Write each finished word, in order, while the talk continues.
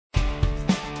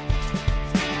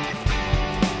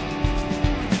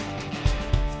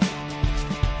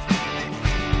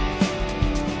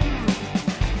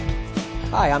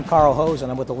Hi, I'm Carl Hose, and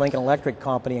I'm with the Lincoln Electric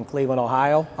Company in Cleveland,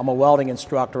 Ohio. I'm a welding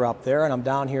instructor up there, and I'm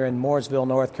down here in Mooresville,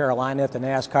 North Carolina at the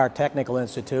NASCAR Technical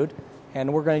Institute,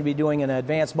 and we're going to be doing an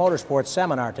advanced motorsports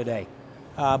seminar today.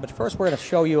 But first we're going to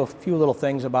show you a few little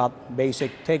things about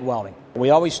basic TIG welding. We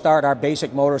always start our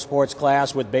basic motorsports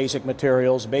class with basic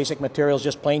materials. Basic materials,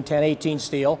 just plain 1018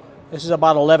 steel. This is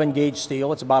about 11 gauge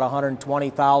steel. It's about 120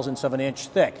 thousandths of an inch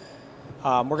thick.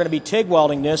 We're going to be TIG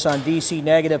welding this on DC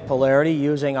negative polarity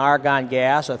using argon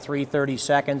gas, a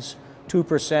 3/32,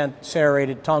 2%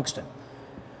 serrated tungsten.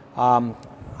 I'm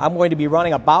going to be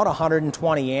running about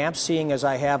 120 amps, seeing as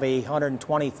I have a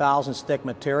 120 thousandths thick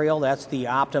material. That's the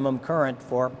optimum current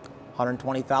for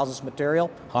 120 thousandths material,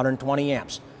 120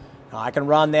 amps. Now, I can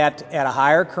run that at a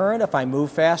higher current if I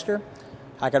move faster.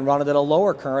 I can run it at a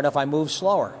lower current if I move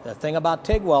slower. The thing about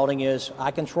TIG welding is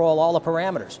I control all the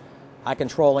parameters. I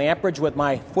control amperage with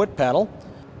my foot pedal,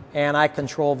 and I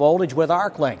control voltage with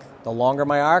arc length. The longer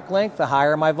my arc length, the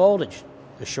higher my voltage.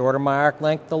 The shorter my arc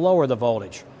length, the lower the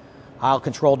voltage. I'll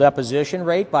control deposition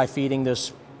rate by feeding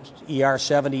this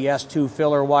ER70S2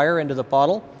 filler wire into the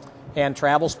puddle, and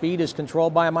travel speed is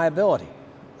controlled by my ability.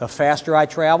 The faster I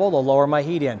travel, the lower my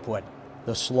heat input.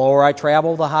 The slower I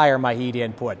travel, the higher my heat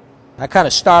input. I kind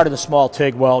of started a small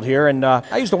TIG weld here, and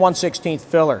I used a 1/16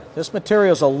 filler. This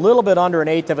material is a little bit under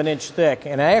 1/8 of an inch thick,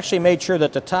 and I actually made sure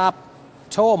that the top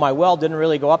toe of my weld didn't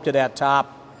really go up to that top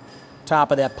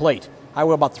of that plate. I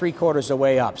went about 3/4 of the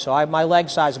way up, so my leg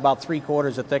size is about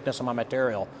 3/4 the thickness of my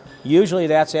material. Usually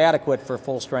that's adequate for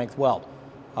full strength weld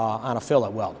on a fillet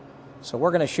weld. So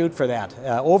we're going to shoot for that.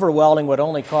 Over welding would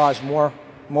only cause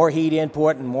more heat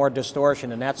input and more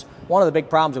distortion, and that's one of the big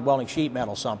problems with welding sheet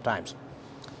metal sometimes.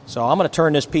 So I'm going to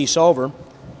turn this piece over.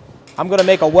 I'm going to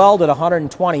make a weld at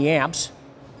 120 amps,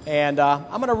 and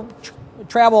I'm going to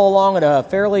travel along at a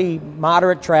fairly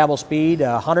moderate travel speed.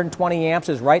 120 amps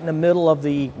is right in the middle of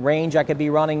the range I could be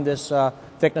running this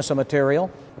thickness of material.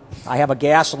 I have a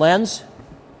gas lens,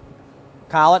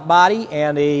 collet body,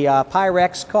 and a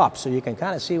Pyrex cup, so you can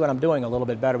kind of see what I'm doing a little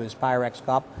bit better with this Pyrex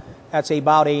cup. That's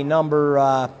about a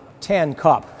number 10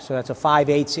 cup, so that's a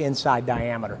 5/8 inside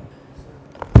diameter.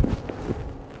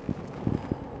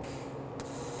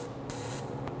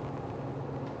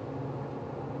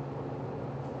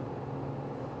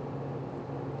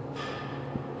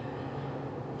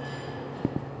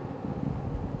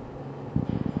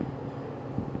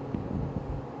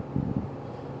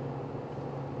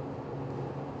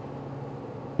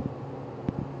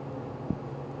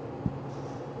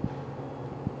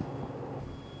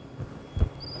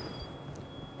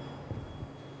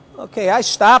 Okay, I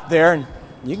stopped there, and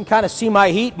you can kind of see my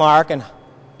heat mark and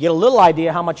get a little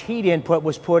idea how much heat input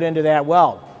was put into that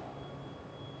weld.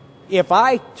 If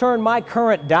I turn my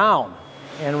current down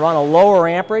and run a lower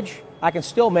amperage, I can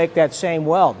still make that same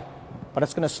weld, but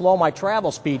it's going to slow my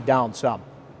travel speed down some.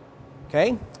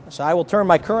 Okay, so I will turn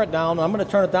my current down. I'm going to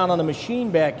turn it down on the machine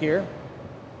back here,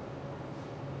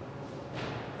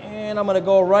 and I'm going to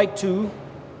go I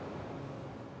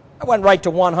went right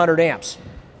to 100 amps.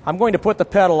 I'm going to put the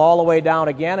pedal all the way down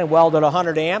again and weld at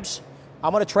 100 amps.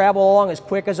 I'm going to travel along as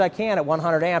quick as I can at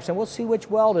 100 amps, and we'll see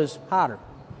which weld is hotter.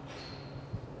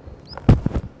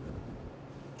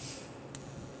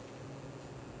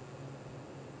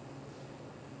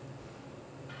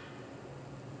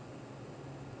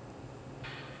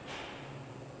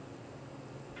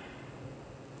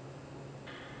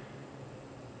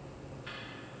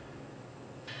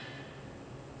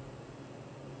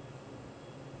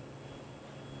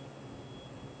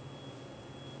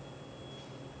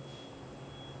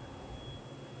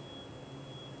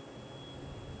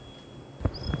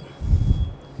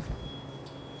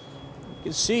 You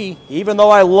can see, even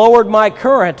though I lowered my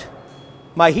current,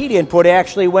 my heat input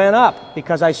actually went up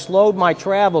because I slowed my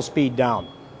travel speed down.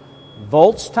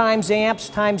 Volts times amps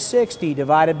times 60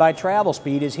 divided by travel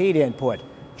speed is heat input.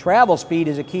 Travel speed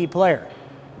is a key player.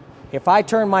 If I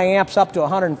turn my amps up to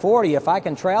 140, if I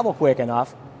can travel quick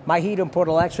enough, my heat input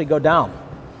will actually go down.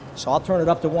 So I'll turn it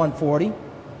up to 140,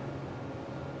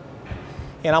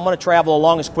 and I'm going to travel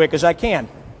along as quick as I can.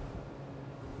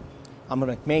 I'm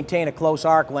going to maintain a close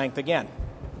arc length again.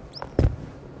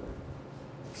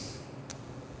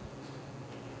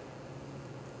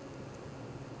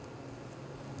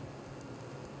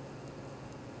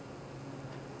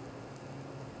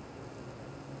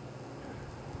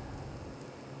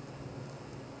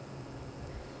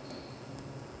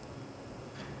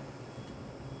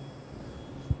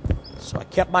 So I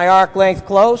kept my arc length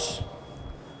close,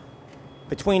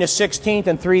 between a 1/16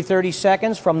 and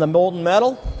 3/32 from the molten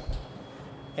metal.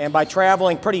 And by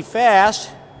traveling pretty fast,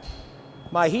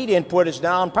 my heat input is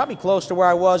down probably close to where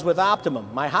I was with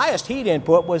optimum. My highest heat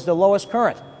input was the lowest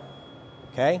current.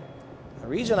 Okay? The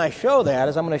reason I show that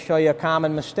is I'm going to show you a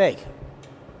common mistake.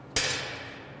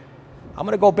 I'm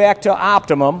going to go back to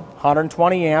optimum,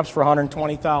 120 amps for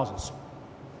 120 thousandths.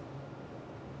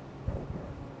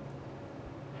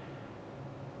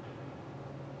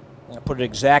 I put it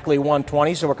exactly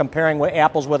 120, so we're comparing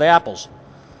apples with apples.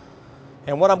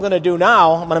 And what I'm going to do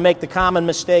now, I'm going to make the common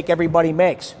mistake everybody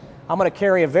makes. I'm going to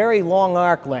carry a very long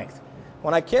arc length.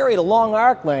 When I carry the long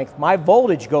arc length, my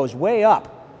voltage goes way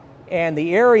up, and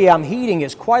the area I'm heating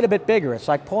is quite a bit bigger. It's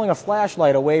like pulling a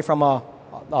flashlight away from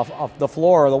the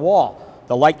floor or the wall.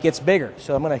 The light gets bigger.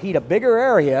 So I'm going to heat a bigger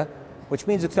area, which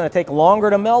means it's going to take longer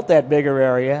to melt that bigger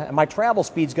area, and my travel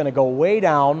speed's going to go way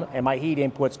down, and my heat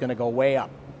input's going to go way up.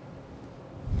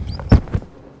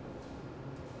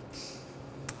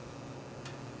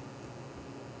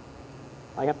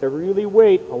 I have to really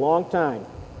wait a long time.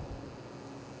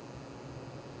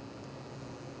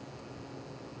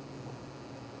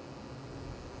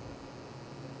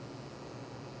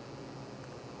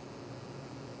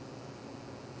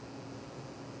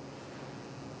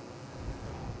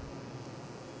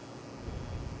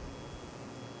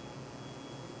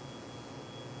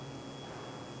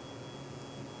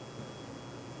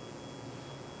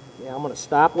 Yeah, I'm going to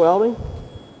stop welding.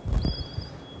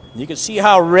 You can see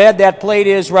how red that plate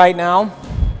is right now.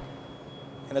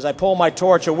 And as I pull my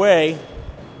torch away,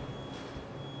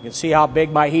 you can see how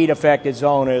big my heat affected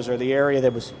zone is, or the area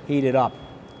that was heated up.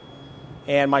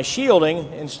 And my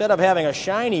shielding, instead of having a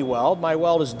shiny weld, my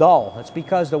weld is dull. It's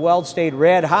because the weld stayed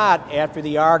red hot after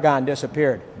the argon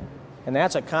disappeared. And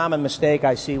that's a common mistake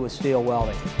I see with steel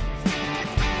welding.